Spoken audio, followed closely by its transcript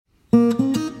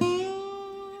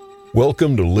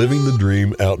Welcome to Living the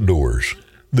Dream Outdoors,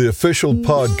 the official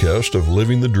podcast of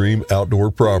Living the Dream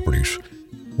Outdoor Properties.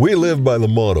 We live by the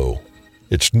motto,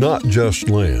 it's not just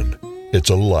land, it's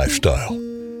a lifestyle.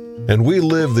 And we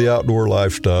live the outdoor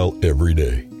lifestyle every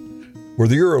day.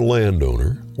 Whether you're a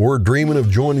landowner or dreaming of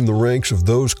joining the ranks of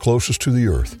those closest to the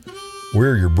earth,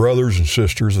 we're your brothers and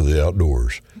sisters of the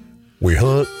outdoors. We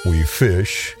hunt, we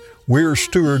fish, we're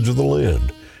stewards of the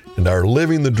land. And our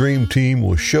Living the Dream team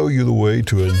will show you the way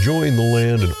to enjoying the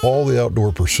land and all the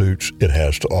outdoor pursuits it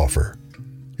has to offer.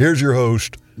 Here's your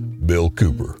host, Bill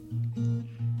Cooper.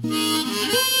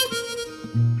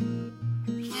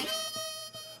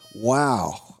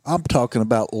 Wow. I'm talking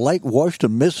about Lake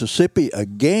Washington, Mississippi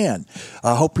again.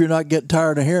 I hope you're not getting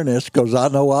tired of hearing this because I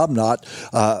know I'm not.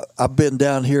 I've been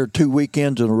down here 2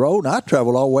 weekends in a row, and I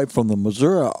traveled all the way from the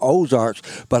Missouri Ozarks,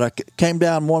 but I came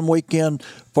down one weekend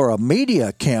for a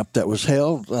media camp that was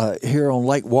held here on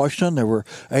Lake Washington. There were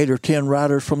 8 or 10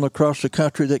 riders from across the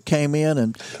country that came in,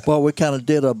 and, well, we kind of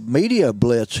did a media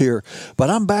blitz here. But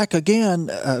I'm back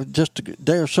again just a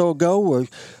day or so ago. We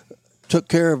took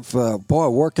care of,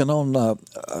 working on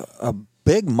a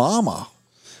Big Mama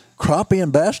crappie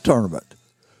and bass tournament.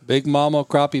 Big Mama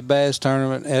crappie bass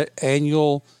tournament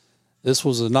annual. This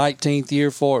was the 19th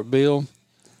year for it, Bill,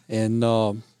 and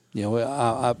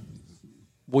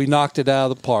we knocked it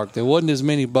out of the park. There wasn't as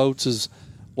many boats as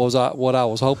what I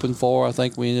was hoping for. I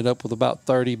think we ended up with about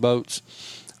 30 boats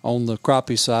on the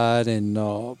crappie side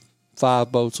and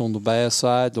 5 boats on the bass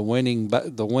side. The winning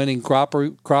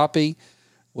crappie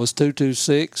was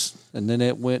 226, and then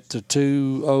it went to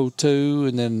 202,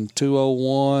 and then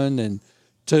 201, and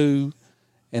 2,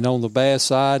 and on the bass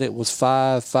side it was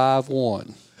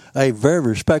 551. Hey, very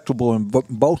respectable in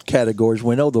both categories.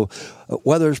 We know the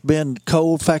weather's been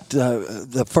cold. In fact,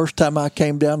 the first time I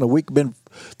came down, the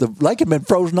lake had been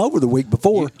frozen over the week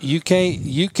before. You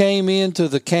came into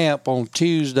the camp on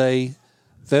Tuesday,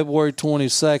 February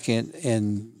 22nd,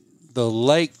 and the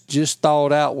lake just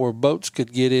thawed out where boats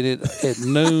could get in it at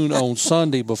noon on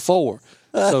Sunday before.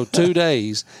 So 2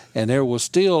 days, and there was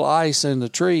still ice in the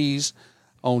trees.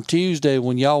 On Tuesday,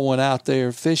 when y'all went out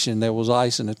there fishing, there was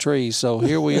ice in the trees. So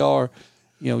here we are.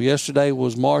 Yesterday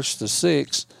was March the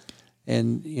 6th,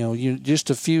 and just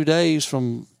a few days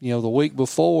from the week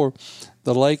before,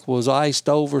 the lake was iced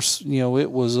over.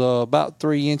 It was about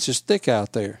 3 inches thick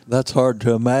out there. That's hard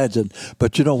to imagine.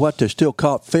 But you know what? They still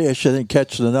caught fish. They didn't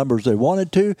catch the numbers they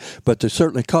wanted to, but they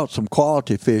certainly caught some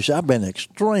quality fish. I've been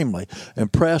extremely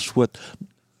impressed with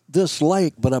this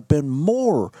lake, but I've been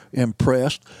more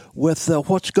impressed with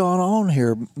what's going on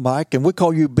here, Mike. And we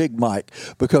call you Big Mike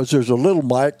because there's a little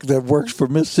Mike that works for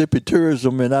Mississippi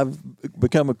Tourism, and I've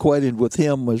become acquainted with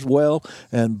him as well.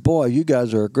 And, boy, you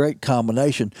guys are a great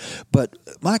combination. But,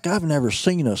 Mike, I've never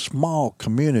seen a small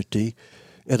community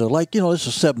at a lake. This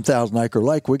is a 7,000-acre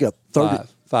lake. We got 30.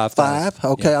 Five?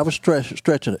 Okay, yeah. I was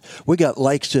stretching it. We got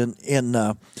lakes in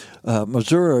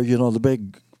Missouri, the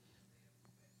big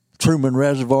Truman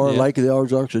Reservoir, yeah. Lake of the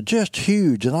Ozarks are just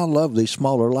huge, and I love these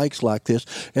smaller lakes like this.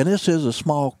 And this is a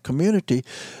small community,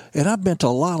 and I've been to a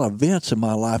lot of events in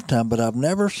my lifetime, but I've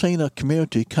never seen a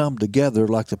community come together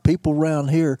like the people around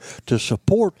here to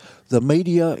support the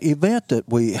media event that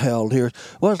we held here.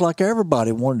 Well, it's like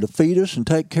everybody wanted to feed us and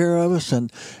take care of us,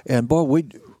 and boy, we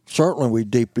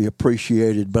deeply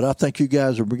appreciate it. But I think you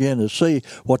guys are beginning to see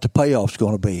what the payoff's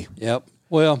going to be. Yep.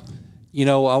 Well,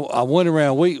 I went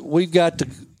around. We've got to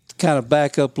kind of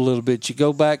back up a little bit. You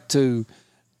go back to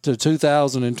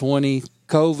 2020,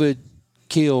 COVID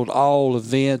killed all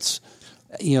events,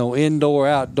 indoor,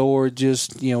 outdoor,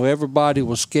 just, everybody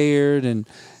was scared and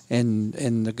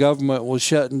the government was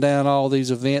shutting down all these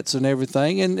events and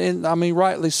everything. And I mean,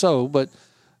 rightly so, but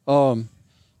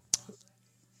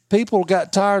people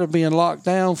got tired of being locked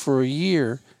down for a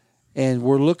year and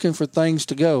we're looking for things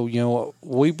to go.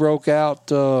 We broke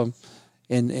out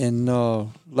in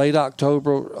late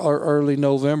October or early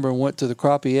November and went to the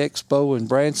Crappie Expo in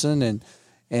Branson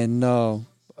and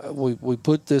we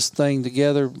put this thing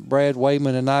together. Brad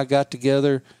Wayman and I got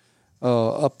together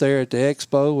up there at the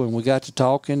expo, and we got to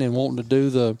talking and wanting to do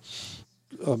the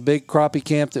big crappie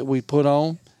camp that we put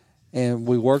on, and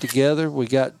we worked together. We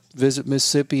got Visit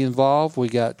Mississippi involved. We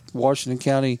got Washington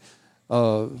County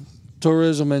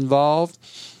Tourism involved.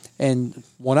 And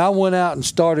when I went out and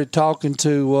started talking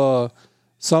to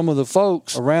some of the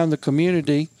folks around the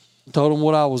community, told them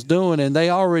what I was doing, and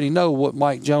they already know what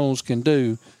Mike Jones can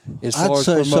do as far as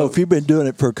promoting. So if you've been doing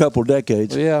it for a couple of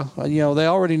decades. Yeah, they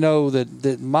already know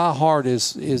that my heart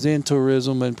is in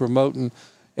tourism and promoting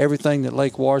everything that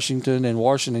Lake Washington and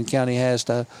Washington County has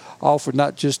to offer,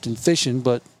 not just in fishing,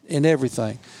 but in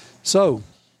everything. So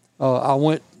I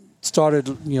went started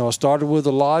with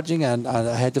the lodging.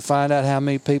 I had to find out how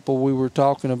many people we were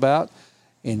talking about,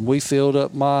 and we filled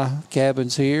up my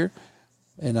cabins here.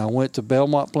 And I went to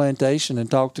Belmont Plantation and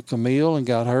talked to Camille and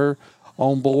got her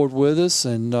on board with us,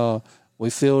 and we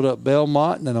filled up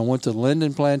Belmont. And then I went to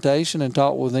Linden Plantation and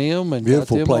talked with them. And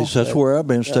beautiful got them place. That's where I've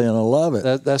been staying. I love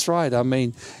it. That's right. I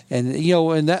mean, and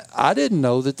and that I didn't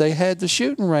know that they had the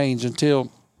shooting range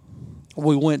until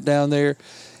we went down there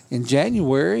in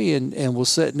January and was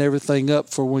setting everything up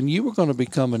for when you were going to be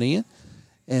coming in.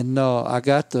 And I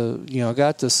got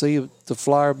to see the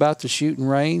flyer about the shooting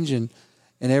range and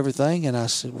everything. And I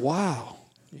said, wow,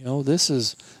 this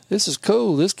is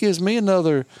cool. This gives me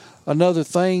another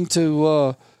thing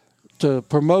to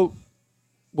promote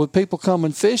with people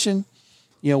coming fishing.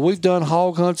 We've done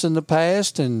hog hunts in the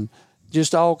past and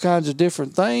just all kinds of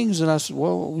different things. And I said,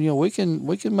 well, we can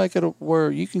make it where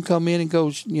you can come in and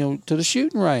go, to the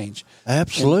shooting range.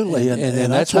 Absolutely. And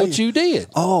that's what you did.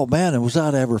 Oh, man, and was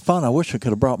that ever fun? I wish I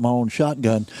could have brought my own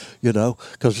shotgun,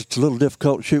 because it's a little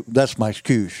difficult to shoot. That's my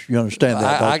excuse. You understand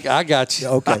that? I got you.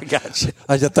 Okay. I got you.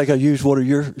 I just think I used one of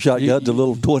your shotguns, the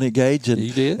little 20 gauge. And,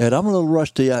 you did? And I'm a little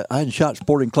rusty. I hadn't shot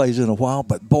sporting clays in a while,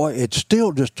 but, boy, it's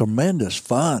still just tremendous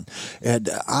fun. And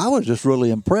I was just really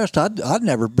impressed. I'd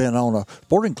never been on a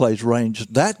sporting clays range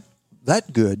that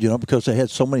good, because they had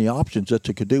so many options that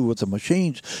they could do with the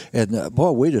machines. And,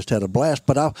 boy, we just had a blast.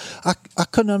 But I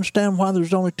couldn't understand why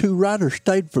there's only 2 riders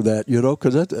stayed for that,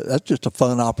 because that's just a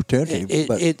fun opportunity.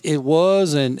 It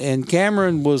was, and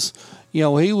Cameron was,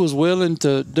 he was willing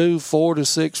to do 4 to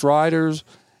 6 riders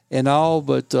and all,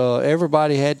 but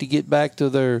everybody had to get back to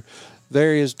their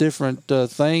various different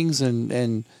things.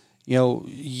 And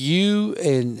you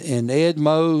and Ed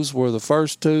Mose were the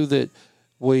first 2 that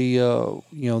we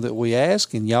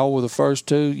asked, and y'all were the first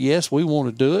 2. Yes, we want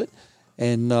to do it.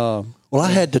 And well,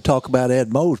 I had to talk about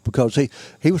Ed Mose because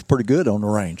he was pretty good on the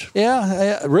range.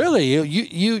 Yeah, really.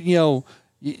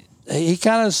 He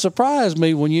kind of surprised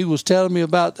me when you was telling me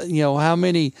about how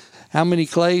many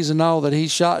clays and all that he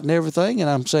shot and everything, and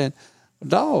I'm saying,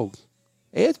 dog,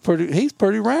 he's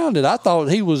pretty rounded. I thought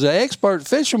he was an expert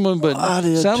fisherman, but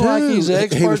it sounded like he's an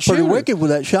expert He was pretty shooter. wicked with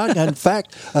that shotgun. In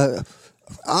fact,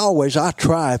 I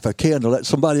try if I can to let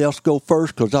somebody else go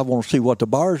first because I want to see what the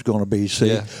bar is going to be. See,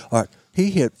 Yeah. All right,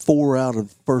 he hit 4 out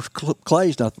of first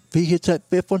clays. Now, if he hits that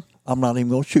 5th one, I'm not even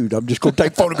going to shoot. I'm just going to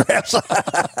take photographs.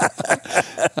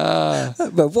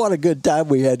 But what a good time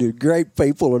we had. Great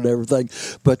people and everything.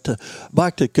 But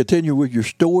Mike, to continue with your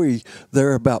story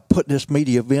there about putting this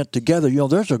media event together,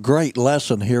 there's a great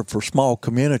lesson here for small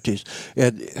communities.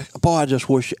 And, boy, I just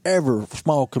wish every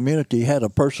small community had a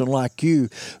person like you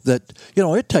that,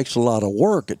 it takes a lot of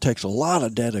work. It takes a lot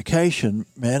of dedication,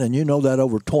 man, and you know that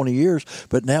over 20 years.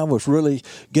 But now with really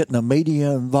getting the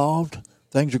media involved,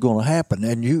 things are going to happen.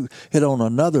 And you hit on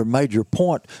another major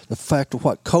point, the fact of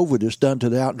what COVID has done to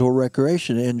the outdoor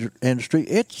recreation industry.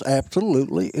 It's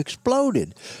absolutely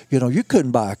exploded. You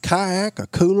couldn't buy a kayak, a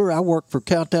cooler. I worked for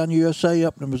Countdown USA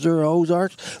up in the Missouri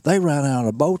Ozarks. They ran out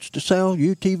of boats to sell,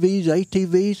 UTVs,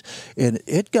 ATVs, and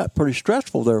it got pretty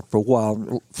stressful there for a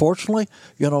while. Fortunately,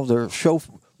 their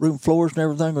showroom floors and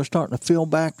everything are starting to fill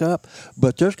back up,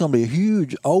 but there's going to be a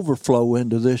huge overflow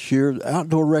into this year. The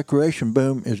outdoor recreation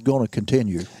boom is going to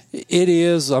continue. It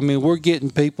is. I mean, we're getting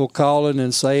people calling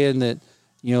and saying that,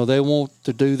 they want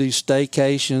to do these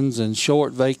staycations and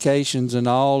short vacations and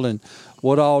all, and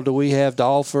what all do we have to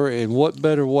offer, and what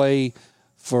better way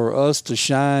for us to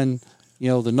shine,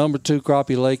 the number 2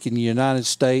 crappie lake in the United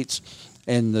States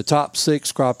and the top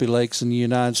 6 crappie lakes in the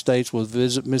United States with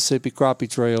Visit Mississippi Crappie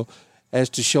Trail as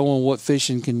to showing what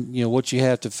fishing can, what you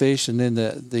have to fish, and then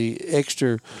the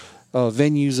extra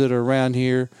venues that are around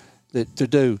here that to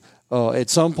do. At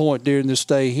some point during this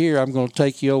stay here, I'm going to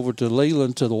take you over to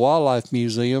Leland to the Wildlife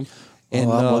Museum.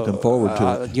 And I'm looking forward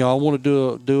to it. I want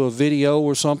to do a video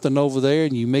or something over there,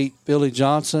 and you meet Billy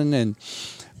Johnson, and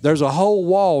there's a whole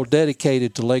wall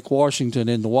dedicated to Lake Washington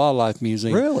in the Wildlife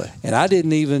Museum. Really? And I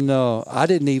didn't even know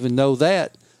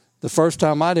that. The first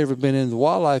time I'd ever been in the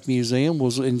Wildlife Museum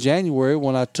was in January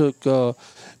when I took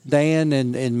Dan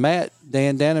and Matt,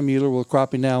 Dan Dannemuller with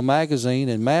Crappie Now magazine,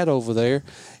 and Matt over there,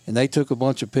 and they took a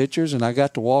bunch of pictures, and I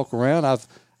got to walk around.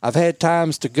 I've had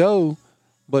times to go,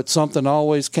 but something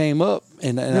always came up.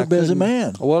 And you're a busy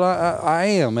man. Well, I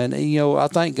am, and I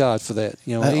thank God for that.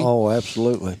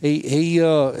 Absolutely.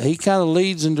 He kind of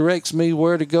leads and directs me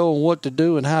where to go and what to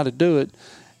do and how to do it,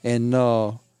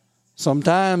 and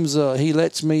sometimes he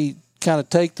lets me kind of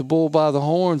take the bull by the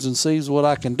horns and sees what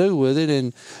I can do with it.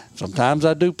 And sometimes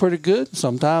I do pretty good.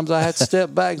 Sometimes I have to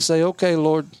step back and say, okay,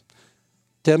 Lord,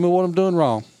 tell me what I'm doing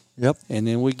wrong. Yep. And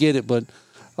then we get it. But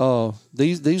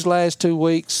these last 2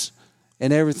 weeks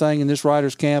and everything in this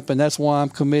writers camp, and that's why I'm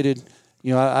committed.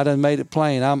 You know, I done made it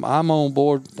plain. I'm on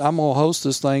board. I'm gonna host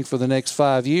this thing for the next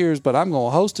 5 years, but I'm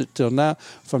gonna host it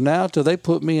from now till they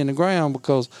put me in the ground,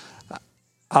 because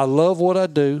I love what I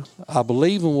do. I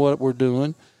believe in what we're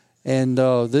doing, and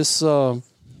this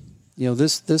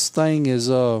thing is.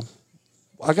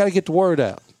 I got to get the word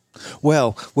out.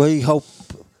 Well, we hope.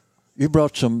 You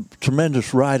brought some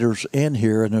tremendous writers in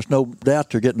here, and there's no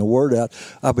doubt you're getting the word out.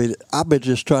 I mean, I've been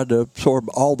just trying to absorb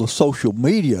all the social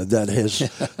media that has.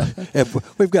 And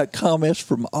we've got comments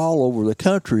from all over the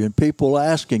country and people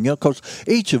asking, because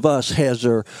each of us has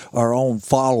our own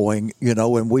following,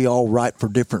 and we all write for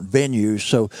different venues.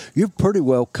 So you've pretty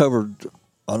well covered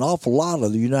an awful lot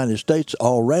of the United States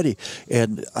already.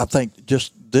 And I think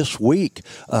just this week,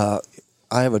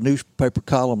 I have a newspaper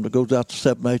column that goes out to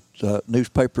 7, 8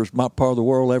 newspapers, my part of the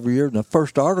world, every year. And the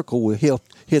first article will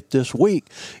hit this week.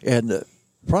 And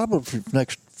probably for the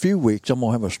next few weeks, I'm going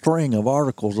to have a string of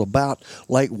articles about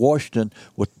Lake Washington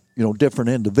with, different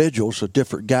individuals, so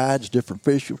different guides, different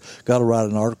fishers. Got to write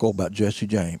an article about Jesse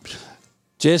James.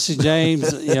 Jesse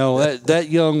James, that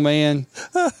young man,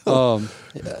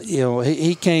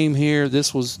 he came here.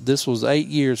 This was 8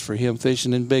 years for him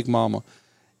fishing in Big Mama.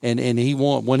 And he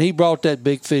when he brought that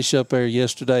big fish up there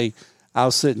yesterday, I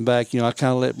was sitting back. I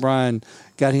kind of let Brian,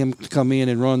 got him to come in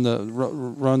and run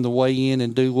the weigh in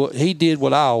and do what he did,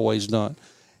 what I always done.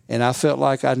 And I felt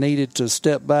like I needed to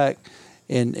step back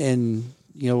and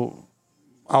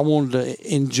I wanted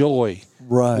to enjoy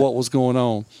what was going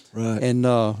on. Right. And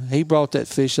he brought that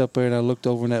fish up there, and I looked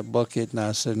over in that bucket and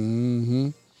I said,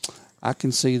 I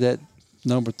can see that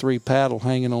number 3 paddle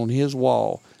hanging on his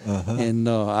wall. Uh-huh. And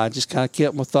I just kind of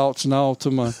kept my thoughts and all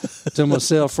to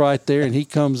myself right there. And he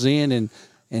comes in and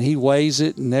he weighs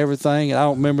it and everything. And I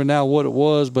don't remember now what it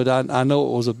was, but I know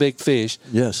it was a big fish.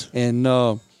 Yes.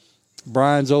 And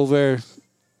Brian's over there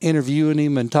interviewing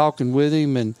him and talking with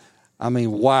him. And, I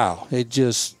mean, wow. It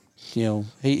just,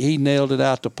 he nailed it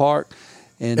out the park.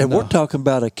 And we're talking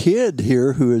about a kid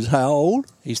here who is how old?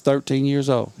 He's 13 years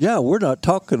old. Yeah, we're not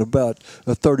talking about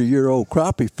a 30-year-old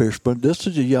crappie fisherman. This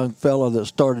is a young fella that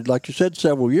started, like you said,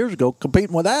 several years ago,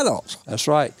 competing with adults. That's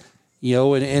right.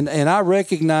 And I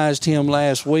recognized him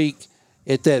last week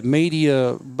at that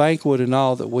media banquet and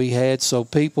all that we had, so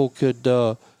people could,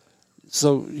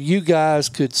 so you guys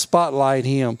could spotlight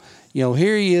him.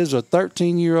 Here he is, a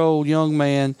 13-year-old young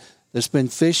man that's been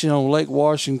fishing on Lake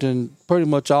Washington pretty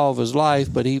much all of his life,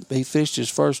 but he fished his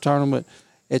first tournament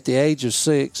at the age of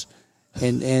 6,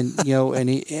 and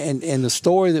the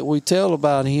story that we tell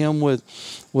about him with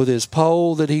his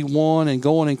pole that he won and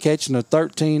going and catching a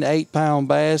 13 8-pound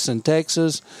bass in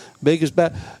Texas, biggest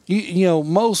bass.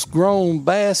 Most grown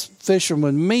bass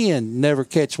fishermen men never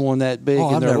catch one that big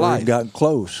in their life. I've never even gotten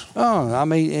close. Oh, I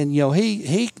mean, and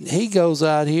he goes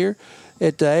out here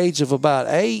at the age of about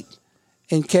 8.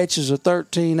 And catches a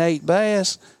 13-8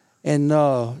 bass, and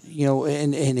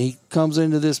and he comes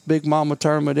into this Big Mama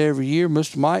tournament every year.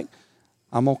 Mr. Mike,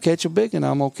 I'm gonna catch a big one.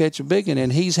 I'm gonna catch a big one,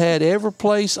 and he's had every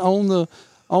place on the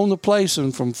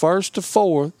placing from 1st to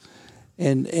 4th,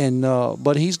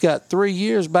 but he's got 3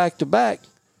 years back to back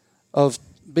of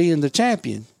being the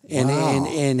champion,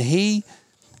 and he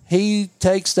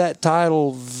takes that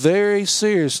title very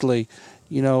seriously,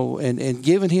 and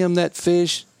giving him that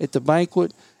fish at the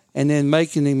banquet. And then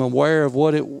making him aware of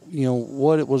what it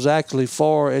was actually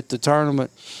for at the tournament,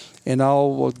 and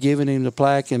all, giving him the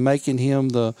plaque and making him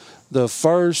the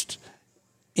first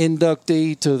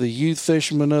inductee to the Youth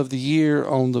Fisherman of the Year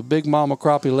on the Big Mama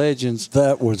Crappie Legends.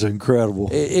 That was incredible.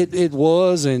 It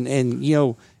was, and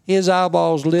his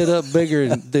eyeballs lit up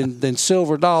bigger than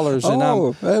silver dollars. And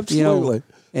absolutely.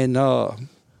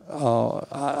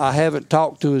 I haven't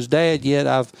talked to his dad yet.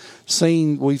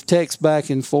 We've texted back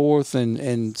and forth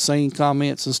and seen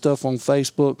comments and stuff on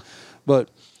Facebook. But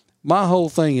my whole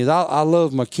thing is I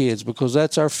love my kids because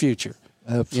that's our future.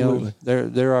 Absolutely.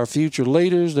 They're our future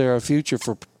leaders. They're our future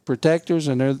for protectors,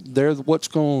 and they're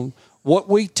what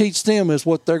we teach them is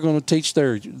what they're going to teach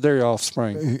their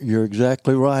offspring. You're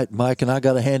exactly right, Mike, and I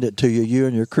got to hand it to you. You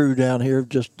and your crew down here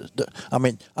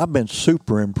I've been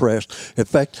super impressed. In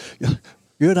fact,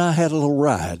 you and I had a little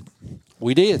ride.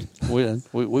 We did. We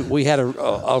had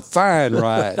a fine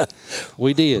ride.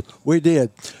 We did. We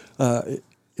did.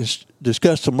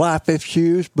 Discussed some life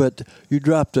issues, but you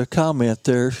dropped a comment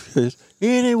there.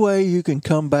 Anyway, you can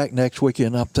come back next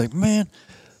weekend. I'm thinking, man,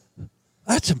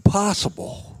 that's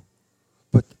impossible.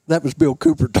 But that was Bill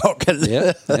Cooper talking.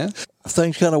 Yeah.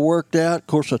 things kind of worked out. Of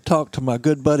course, I talked to my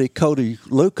good buddy Cody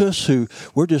Lucas, who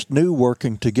we're just new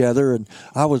working together. And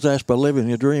I was asked by Living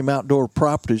the Dream Outdoor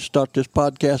Properties to start this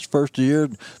podcast first year.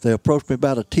 They approached me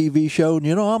about a TV show. And,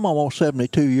 I'm almost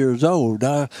 72 years old.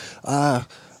 I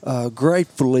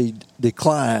gratefully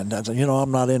declined. I said,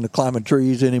 I'm not into climbing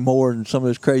trees anymore and some of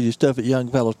this crazy stuff that young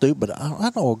fellows do, but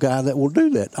I know a guy that will do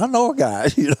that. I know a guy,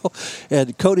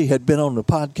 And Cody had been on the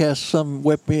podcast some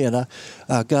with me, and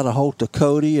I got a hold of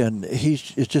Cody, and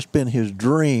it's just been his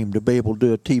dream to be able to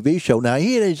do a TV show. Now,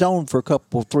 he had his own for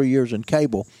 3 years in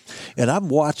cable, and I've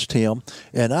watched him,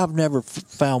 and I've never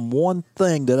found one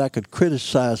thing that I could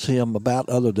criticize him about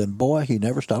other than, boy, he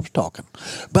never stops talking.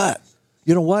 But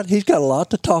you know what? He's got a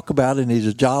lot to talk about, and he's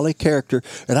a jolly character.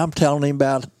 And I'm telling him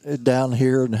about it down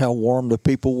here and how warm the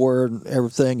people were and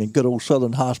everything, and good old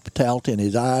Southern hospitality, and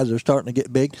his eyes are starting to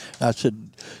get big. I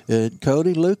said,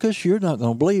 Cody Lucas, you're not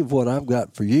going to believe what I've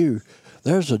got for you.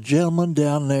 There's a gentleman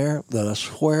down there that I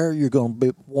swear you're going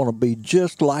to want to be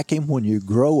just like him when you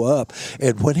grow up.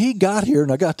 And when he got here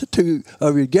and I got the two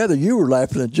of you together, you were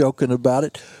laughing and joking about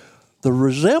it. The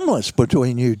resemblance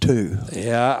between you two.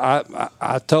 Yeah,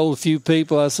 I told a few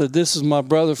people, I said, this is my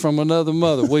brother from another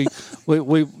mother.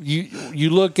 You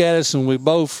look at us and we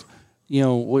both,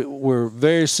 we're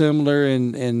very similar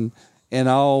and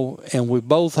we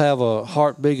both have a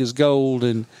heart big as gold,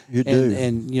 and you do.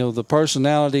 And the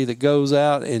personality that goes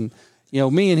out, and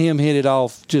me and him hit it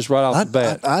off just right off the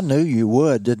bat. I knew you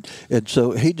would. And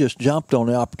so he just jumped on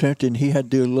the opportunity, and he had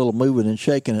to do a little moving and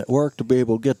shaking at work to be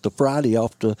able to get the Friday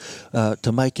off to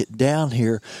make it down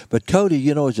here. But Cody,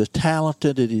 is as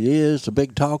talented as he is, the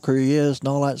big talker he is, and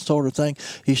all that sort of thing.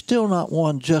 He's still not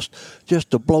one just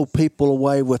to blow people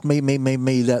away with me,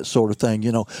 that sort of thing,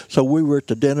 So we were at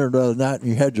the dinner the other night, and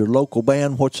you had your local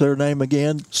band. What's their name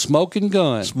again? Smoking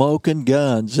Guns. Smoking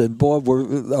Guns. And boy,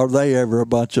 are they ever a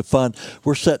bunch of fun.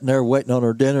 We're sitting there waiting on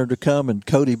our dinner to come, and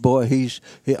Cody, boy, he's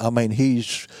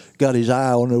got his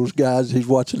eye on those guys. He's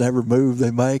watching every move they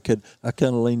make, and I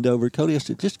kind of leaned over. Cody, I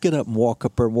said, just get up and walk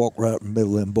up there and walk right in the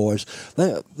middle of them boys.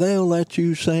 They'll let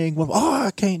you sing. Well,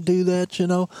 I can't do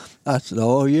that, I said,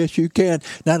 oh, yes, you can.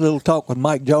 Now a little talk with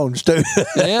Mike Jones, too.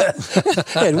 Yeah.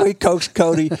 And we coaxed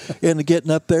Cody into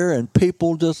getting up there, and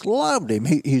people just loved him.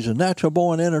 He's a natural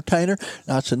born entertainer.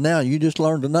 And I said, now you just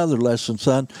learned another lesson,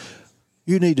 son.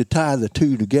 You need to tie the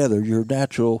two together, your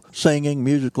natural singing,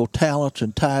 musical talents,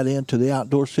 and tie it into the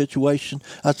outdoor situation.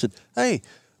 I said, hey,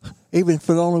 even if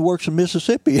it only works in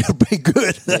Mississippi, it'll be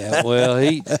good. Yeah, well,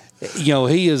 he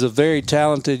is a very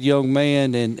talented young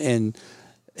man, and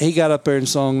he got up there and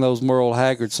sung those Merle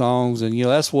Haggard songs, and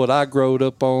that's what I growed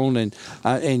up on, and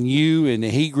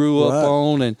he grew up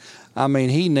on, and I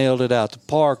mean he nailed it out the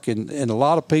park, and a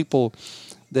lot of people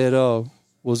that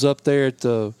was up there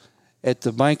at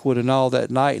the banquet and all that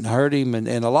night and heard him, and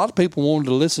a lot of people wanted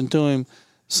to listen to him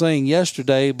sing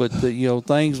yesterday, but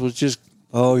things was just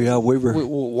we were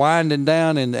winding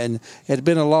down, and it had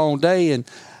been a long day, and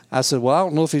I said, well, I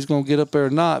don't know if he's going to get up there or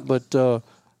not, but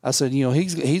I said,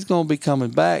 he's going to be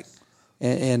coming back,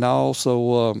 and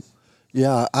also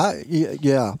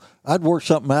I'd work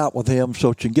something out with him so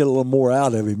that you can get a little more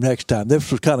out of him next time.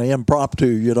 This was kind of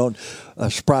impromptu, I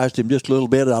surprised him just a little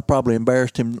bit. I probably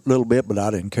embarrassed him a little bit, but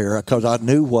I didn't care because I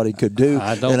knew what he could do.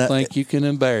 I don't think you can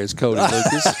embarrass Cody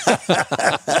Lucas.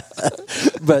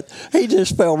 But he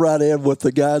just fell right in with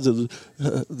the guys of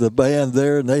the band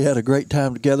there, and they had a great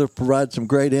time together, provided some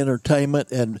great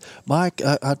entertainment. And, Mike,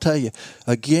 I tell you,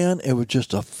 again, it was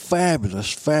just a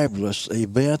fabulous, fabulous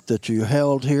event that you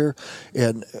held here.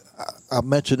 And I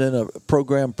mentioned in a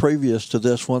program previous to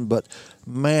this one, but,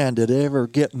 man, did it ever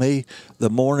get me the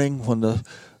morning when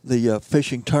the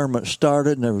fishing tournament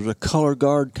started, and there was a color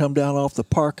guard come down off the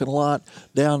parking lot,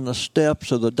 down the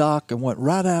steps of the dock, and went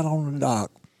right out on the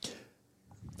dock.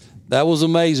 That was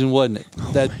amazing, wasn't it?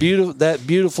 That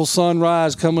beautiful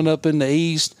sunrise coming up in the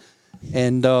east,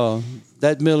 and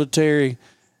that military,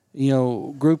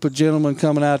 group of gentlemen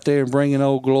coming out there and bringing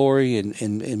Old Glory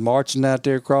and marching out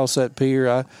there across that pier.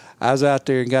 I was out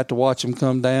there and got to watch them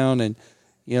come down, and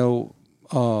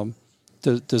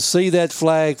to see that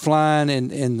flag flying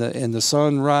and the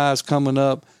sunrise coming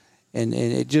up, and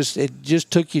it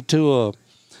just took you to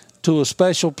a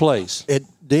special place. It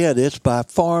did. It's by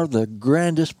far the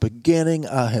grandest beginning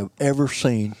I have ever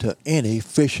seen to any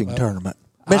fishing tournament,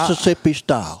 Mississippi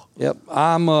style. Yep,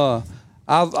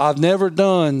 I've never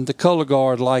done the color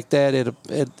guard like that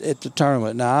at the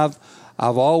tournament. Now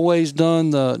I've always done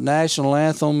the national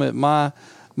anthem at my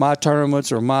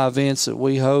tournaments or my events that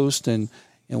we host, and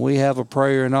we have a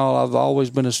prayer and all. I've always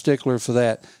been a stickler for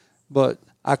that. But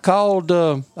I called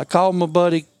my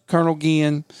buddy Colonel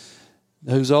Ginn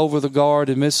who's over the guard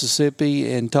in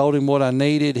Mississippi, and told him what I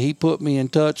needed. He put me in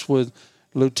touch with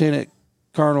Lieutenant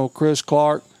Colonel Chris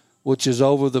Clark, which is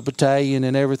over the battalion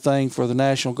and everything for the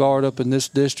National Guard up in this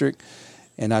district.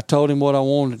 And I told him what I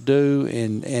wanted to do,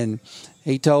 and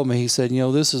he told me, he said,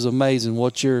 this is amazing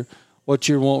what you're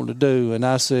wanting to do. And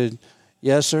I said,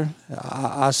 yes, sir.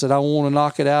 I said, I want to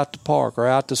knock it out the park or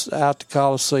out the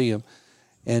Coliseum.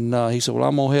 And he said, well,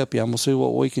 I'm going to help you. I'm going to see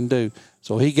what we can do.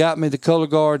 So he got me the color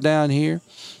guard down here,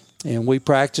 and we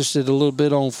practiced it a little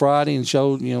bit on Friday and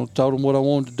told him what I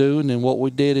wanted to do, and then what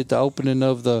we did at the opening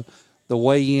of the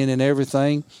weigh-in and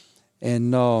everything.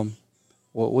 And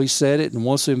we said it, and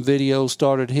once them videos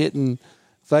started hitting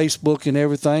Facebook and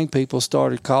everything, people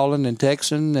started calling and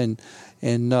texting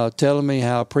and telling me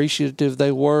how appreciative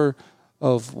they were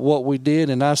of what we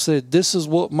did. And I said, this is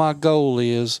what my goal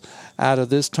is out of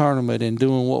this tournament and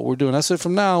doing what we're doing. I said,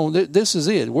 from now on, this is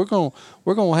it. We're going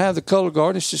to have the color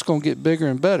guard. It's just going to get bigger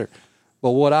and better.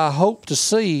 But what I hope to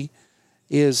see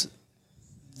is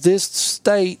this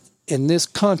state and this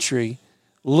country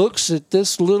looks at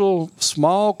this little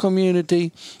small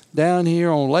community down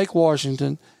here on Lake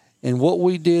Washington and what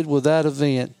we did with that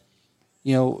event,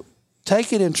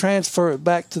 take it and transfer it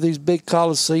back to these big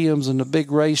coliseums and the big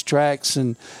racetracks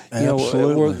and,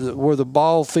 where the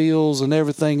ball fields and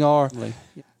everything are.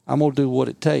 I'm going to do what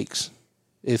it takes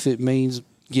if it means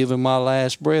giving my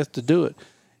last breath to do it.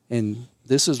 And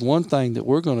this is one thing that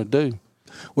we're going to do.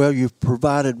 Well, you've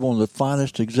provided one of the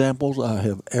finest examples I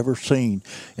have ever seen.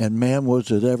 And, man, was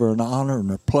it ever an honor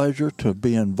and a pleasure to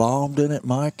be involved in it,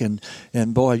 Mike. And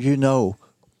boy, the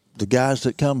guys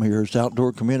that come here as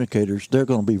outdoor communicators, they're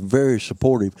going to be very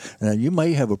supportive. And you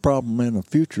may have a problem in the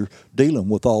future dealing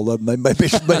with all of them. They may be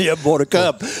many of them want to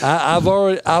come. I've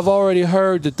already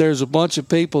heard that there's a bunch of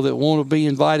people that want to be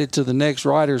invited to the next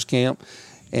Writers Camp.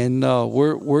 And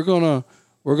we're going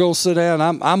to sit down.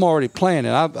 I'm already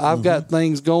planning. I've got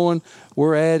things going.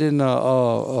 We're adding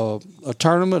a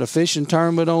tournament, a fishing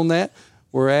tournament on that.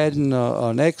 We're adding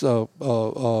an expo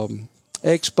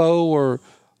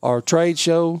or trade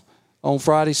show on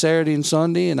Friday, Saturday, and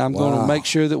Sunday. And I'm going to make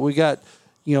sure that we got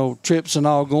trips and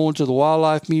all going to the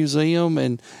Wildlife Museum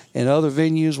and other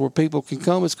venues where people can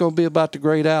come. It's going to be about the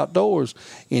great outdoors.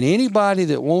 And anybody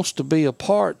that wants to be a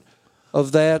part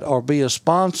of that or be a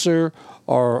sponsor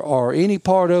or any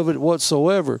part of it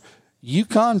whatsoever, you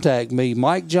contact me,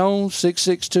 Mike Jones,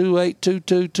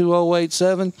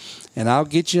 662-822-2087, and I'll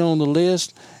get you on the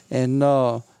list. And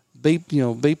be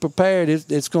prepared.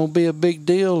 It's going to be a big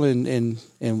deal, and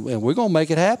we're going to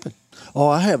make it happen. Oh,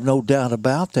 I have no doubt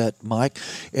about that, Mike.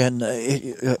 And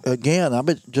again,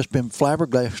 I've just been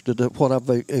flabbergasted at what I've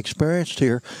experienced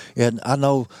here. And I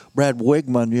know Brad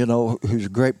Wigman, who's a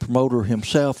great promoter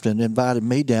himself, and invited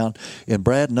me down. And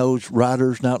Brad knows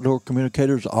writers and outdoor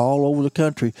communicators all over the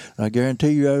country. And I guarantee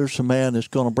you there's a man that's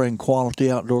going to bring quality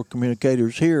outdoor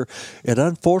communicators here. And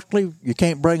unfortunately, you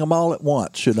can't bring them all at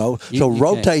once, So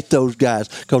rotate those guys,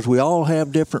 because we all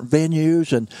have different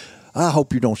venues, and I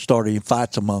hope you don't start any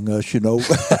fights among us,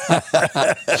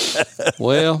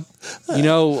 Well,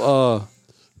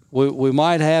 we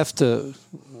might have to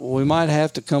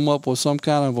come up with some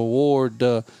kind of award,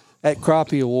 that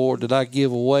crappie award that I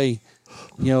give away,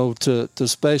 to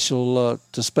special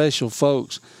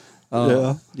folks.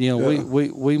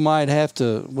 We might have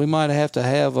to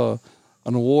have an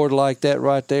award like that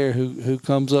right there. Who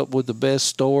comes up with the best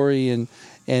story and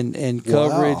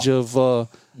coverage of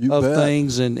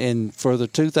things, and for the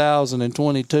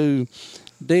 2022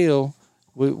 deal,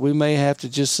 we may have to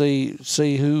just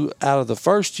see who out of the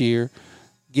first year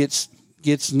gets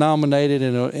nominated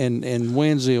and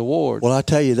wins the award. Well, I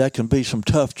tell you, that can be some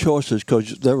tough choices,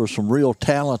 because there were some real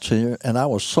talents here, and I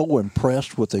was so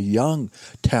impressed with the young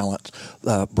talent.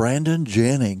 Brandon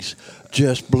Jennings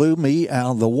just blew me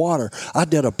out of the water. I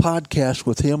did a podcast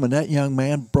with him, and that young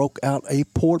man broke out a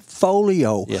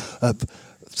portfolio of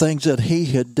things that he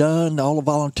had done, all the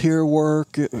volunteer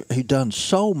work. He'd done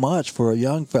so much for a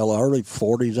young fellow, early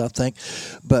 40s, I think.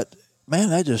 But,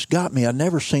 man, that just got me. I'd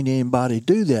never seen anybody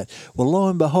do that. Well, lo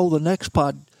and behold, the next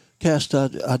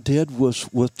podcast I did was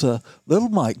with little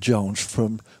Mike Jones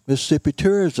from Mississippi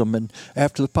Tourism. And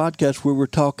after the podcast, we were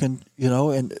talking,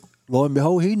 and lo and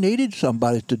behold, he needed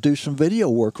somebody to do some video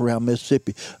work around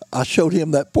Mississippi. I showed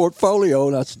him that portfolio,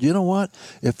 and I said, you know what?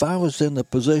 If I was in the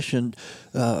position,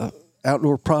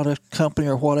 outdoor product company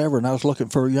or whatever, and I was looking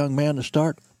for a young man to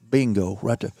start, bingo,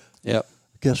 right there. Yep.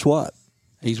 Guess what?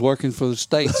 He's working for the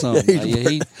state some.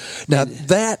 Now,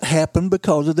 that happened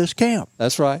because of this camp.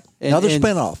 That's right. Another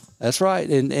spinoff. That's right.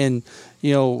 And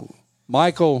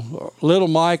Michael, little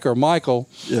Mike or Michael,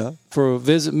 Yeah. for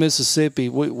Visit Mississippi.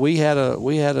 We had a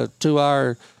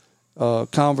 2-hour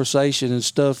conversation and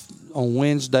stuff on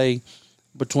Wednesday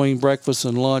between breakfast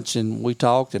and lunch, and we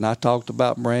talked, and I talked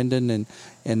about Brandon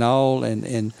and all,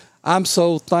 and I'm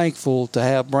so thankful to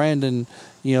have Brandon,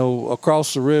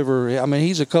 across the river. I mean,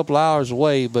 he's a couple hours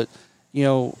away, but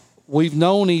we've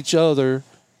known each other,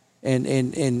 and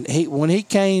he, when he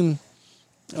came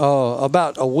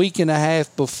about a week and a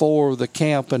half before the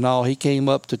camp and all, he came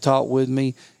up to talk with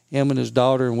me, him and his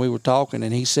daughter, and we were talking,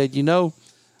 and he said,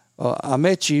 I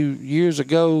met you years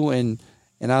ago, and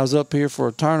I was up here for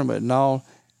a tournament and all,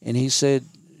 and he said,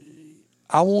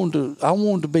 I wanted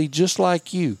to be just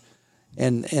like you,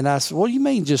 and I said, what do you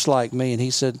mean just like me? And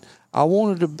he said, I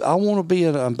want to be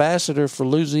an ambassador for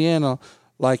Louisiana,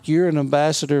 like you're an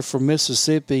ambassador for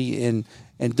Mississippi, and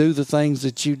do the things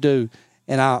that you do.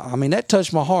 And I mean, that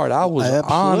touched my heart. I was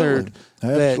honored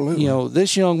that,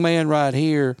 this young man right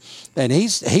here, and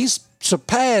he's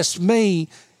surpassed me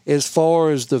as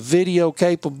far as the video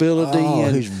capability. Oh,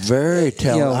 and he's very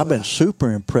talented. I've been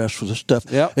super impressed with the stuff.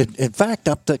 Yep. In fact,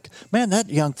 I think, man, that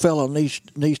young fellow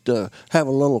needs to have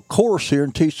a little course here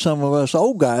and teach some of us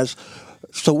old guys,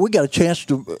 so we got a chance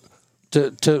to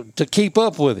keep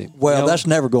up with him. Well, that's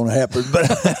never going to happen,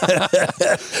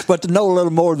 but to know a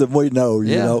little more than we know.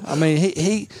 You know, I mean,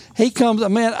 he comes.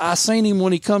 Man, I seen him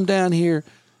when he come down here.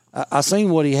 I seen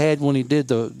what he had when he did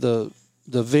the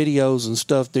videos and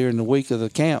stuff during the week of the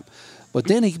camp, but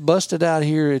then he busted out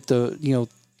here at the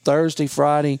Thursday,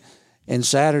 Friday, and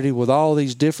Saturday with all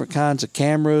these different kinds of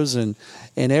cameras and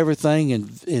everything,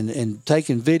 and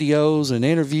taking videos and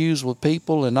interviews with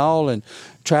people and all, and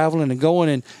traveling and going,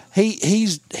 and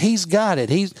he's got it.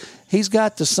 He's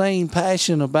got the same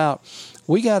passion about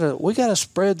we gotta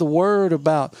spread the word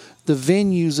about the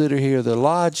venues that are here, the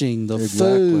lodging, the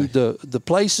food, the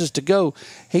places to go.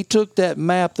 He took that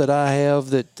map that I have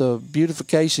that the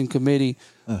beautification committee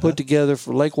put together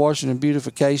for Lake Washington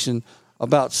beautification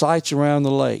about sites around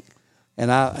the lake.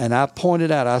 And I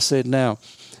pointed out, I said, now,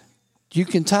 you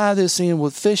can tie this in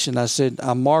with fishing. I said,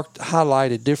 I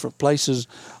highlighted different places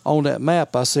on that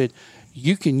map. I said,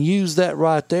 you can use that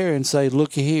right there and say,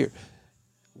 looky here.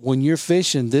 When you're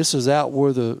fishing, this is out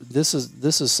where this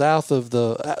is south of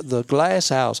the glass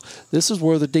house. This is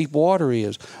where the deep water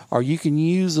is. Or you can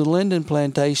use the linden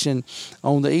plantation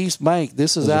on the east bank.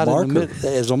 This is out in the middle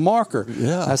as a marker.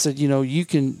 Yeah. I said, you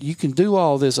can do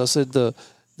all this. I said the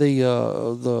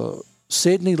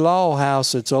Sidney Law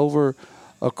House that's over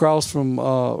across from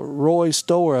Roy's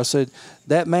store. I said,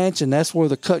 that mansion, that's where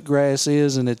the cut grass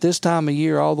is, and at this time of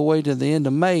year, all the way to the end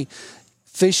of May,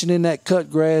 fishing in that cut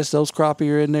grass, those crappie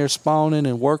are in there spawning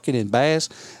and working in bass.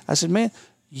 I said, man,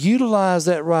 utilize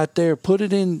that right there. Put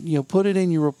it in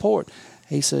your report.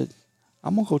 He said,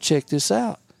 I'm gonna go check this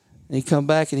out. And he come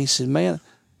back and he said, man,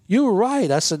 you were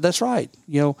right. I said, that's right.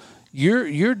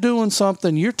 You're doing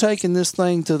something. You're taking this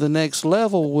thing to the next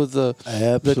level with the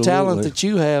talent that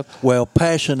you have. Well,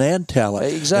 passion and talent.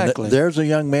 Exactly. And there's a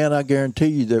young man, I guarantee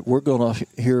you, that we're going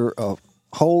to hear a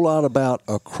whole lot about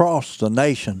across the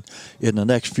nation in the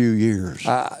next few years.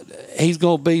 He's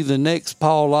going to be the next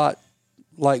Paul Lott,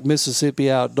 like Mississippi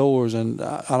Outdoors, and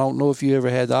I don't know if you ever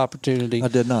had the opportunity. I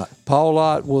did not. Paul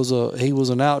Lott was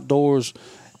an outdoors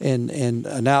and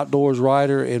an outdoors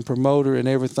writer and promoter and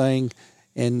everything.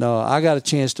 And I got a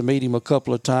chance to meet him a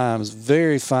couple of times.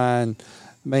 Very fine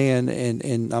man,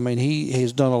 and I mean, he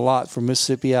has done a lot for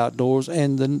Mississippi Outdoors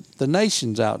and the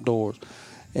nation's outdoors.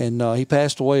 And he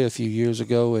passed away a few years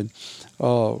ago, and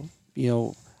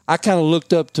I kind of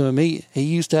looked up to him. He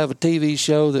used to have a TV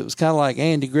show that was kind of like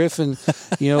Andy Griffin,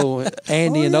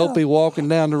 Andy and Opie walking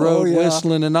down the road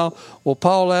whistling and all. Well,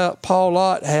 Paul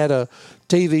Lott had a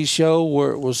TV show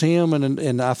where it was him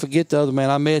and I forget the other man.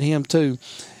 I met him too.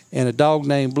 And a dog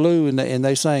named Blue, and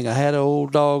they sang, I had an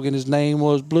old dog and his name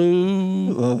was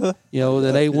Blue.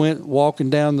 That they went walking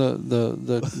down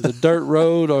the dirt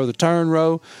road or the turn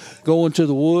road, going to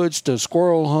the woods to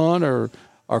squirrel hunt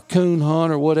or coon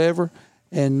hunt or whatever.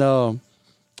 And, I've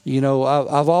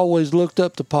always looked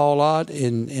up to Paul Lott,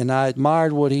 and I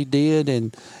admired what he did,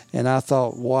 and I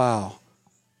thought, wow,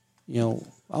 I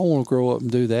want to grow up and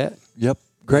do that. Yep.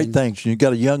 Great things. You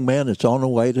got a young man that's on the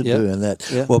way to doing that.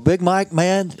 Yep. Well, Big Mike,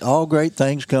 man, all great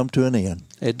things come to an end.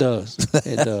 It does.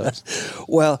 It does.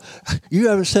 Well, you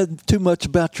haven't said too much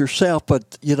about yourself,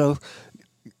 but,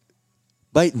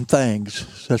 baiting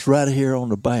things, that's right here on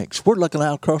the banks. We're looking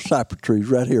out across cypress trees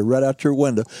right here, right out your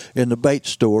window in the bait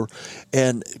store.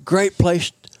 And great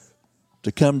place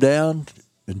to come down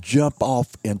and jump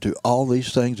off into all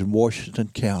these things in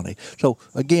Washington County. So,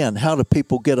 again, how do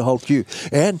people get a hold of you?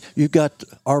 And you've got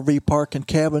RV park and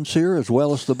cabins here as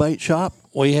well as the bait shop?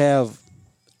 We have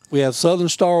Southern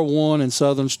Star 1 and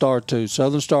Southern Star 2.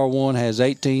 Southern Star 1 has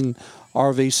 18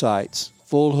 RV sites,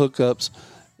 full hookups,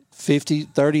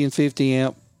 30 and 50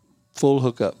 amp, full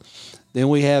hookup. Then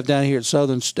we have down here at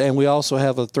Southern, and we also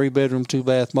have a 3-bedroom,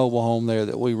 2-bath mobile home there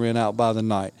that we rent out by the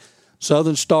night.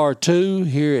 Southern Star 2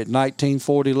 here at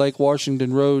 1940 Lake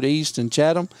Washington Road East in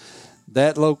Chatham.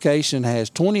 That location has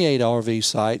 28 RV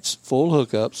sites, full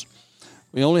hookups.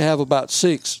 We only have about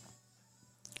 6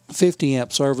 50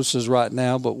 amp services right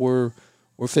now, but we're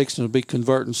fixing to be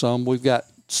converting some. We've got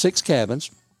 6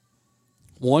 cabins,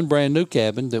 1 brand new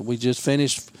cabin that we just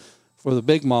finished for the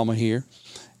Big Mama here,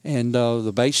 and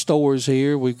the base stores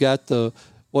here. We've got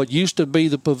what used to be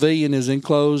the pavilion is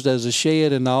enclosed as a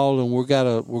shed and all, and we're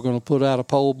going to put out a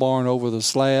pole barn over the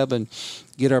slab and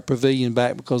get our pavilion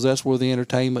back because that's where the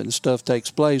entertainment and stuff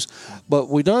takes place. But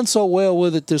we done so well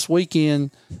with it this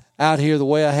weekend out here, the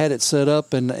way I had it set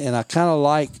up, and I kind of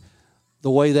like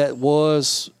the way that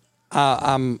was.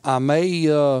 I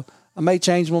may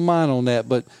change my mind on that,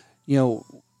 but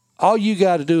all you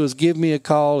got to do is give me a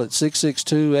call at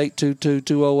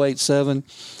 662-822-2087.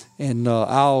 And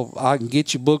I can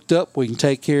get you booked up. We can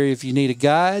take care of you if you need a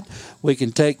guide. We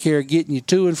can take care of getting you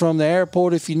to and from the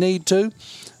airport if you need to.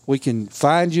 We can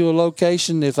find you a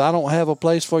location. If I don't have a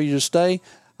place for you to stay,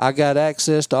 I got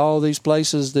access to all these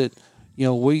places that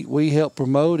we help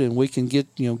promote, and we can get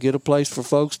a place for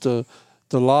folks to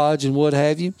lodge and what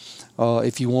have you.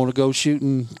 If you want to go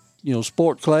shooting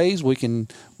sport clays, we can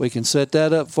set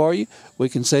that up for you. We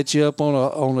can set you up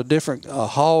on a different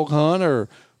hog hunt or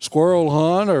squirrel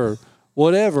hunt or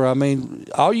whatever. I mean,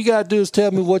 all you got to do is tell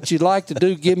me what you'd like to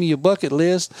do, give me your bucket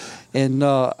list, and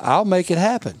I'll make it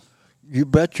happen. You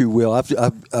bet you will.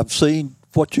 I've seen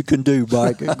what you can do,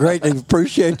 Mike. Greatly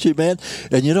appreciate you, man.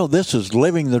 And this is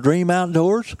Living the Dream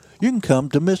Outdoors. You can come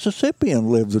to Mississippi and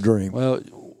live the dream. Well,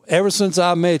 ever since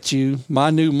I met you,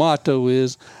 my new motto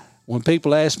is, when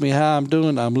people ask me how I'm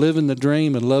doing, I'm living the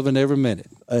dream and loving every minute.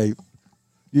 Hey,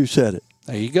 you said it.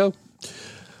 There you go.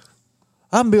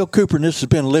 I'm Bill Cooper, and this has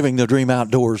been Living the Dream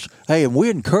Outdoors. Hey, and we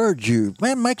encourage you,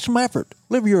 man, make some effort.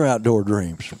 Live your outdoor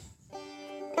dreams.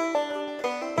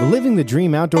 The Living the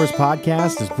Dream Outdoors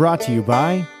podcast is brought to you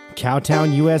by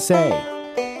Cowtown USA,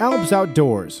 Alps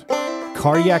Outdoors,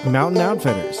 Cardiac Mountain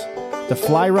Outfitters, the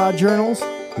Fly Rod Journals,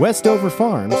 Westover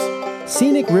Farms,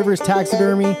 Scenic Rivers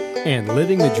Taxidermy, and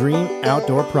Living the Dream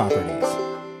Outdoor Properties.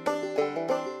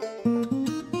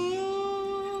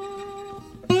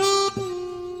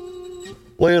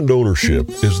 Land ownership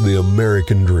is the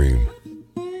American dream.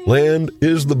 Land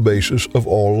is the basis of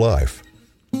all life.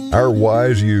 Our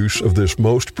wise use of this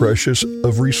most precious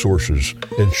of resources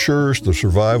ensures the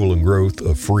survival and growth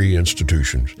of free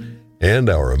institutions and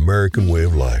our American way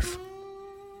of life.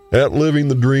 At Living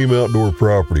the Dream Outdoor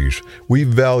Properties, we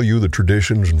value the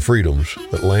traditions and freedoms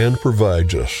that land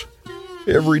provides us.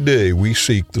 Every day we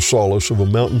seek the solace of a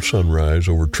mountain sunrise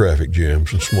over traffic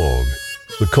jams and smog,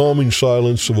 the calming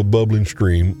silence of a bubbling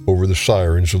stream over the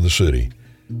sirens of the city,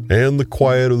 and the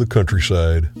quiet of the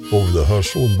countryside over the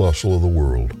hustle and bustle of the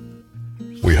world.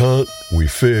 We hunt, we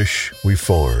fish, we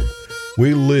farm.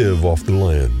 We live off the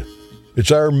land.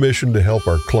 It's our mission to help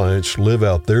our clients live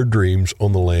out their dreams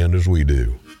on the land as we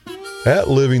do. At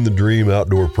Living the Dream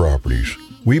Outdoor Properties,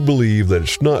 we believe that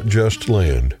it's not just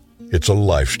land, it's a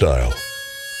lifestyle.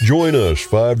 Join us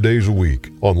 5 days a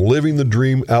week on Living the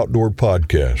Dream Outdoor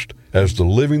Podcast as the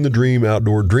Living the Dream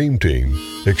Outdoor Dream Team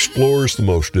explores the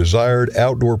most desired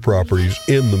outdoor properties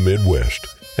in the Midwest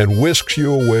and whisks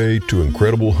you away to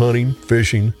incredible hunting,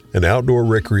 fishing, and outdoor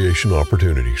recreation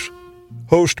opportunities.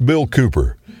 Host Bill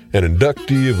Cooper, an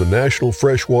inductee of the National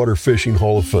Freshwater Fishing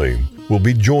Hall of Fame, will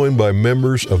be joined by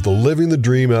members of the Living the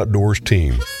Dream Outdoors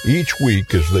team each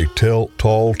week as they tell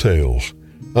tall tales,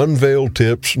 unveil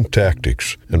tips and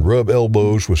tactics, and rub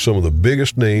elbows with some of the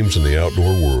biggest names in the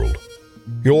outdoor world.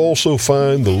 You'll also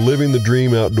find the Living the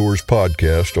Dream Outdoors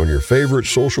podcast on your favorite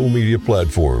social media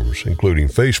platforms, including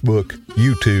Facebook,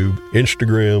 YouTube,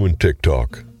 Instagram, and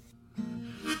TikTok.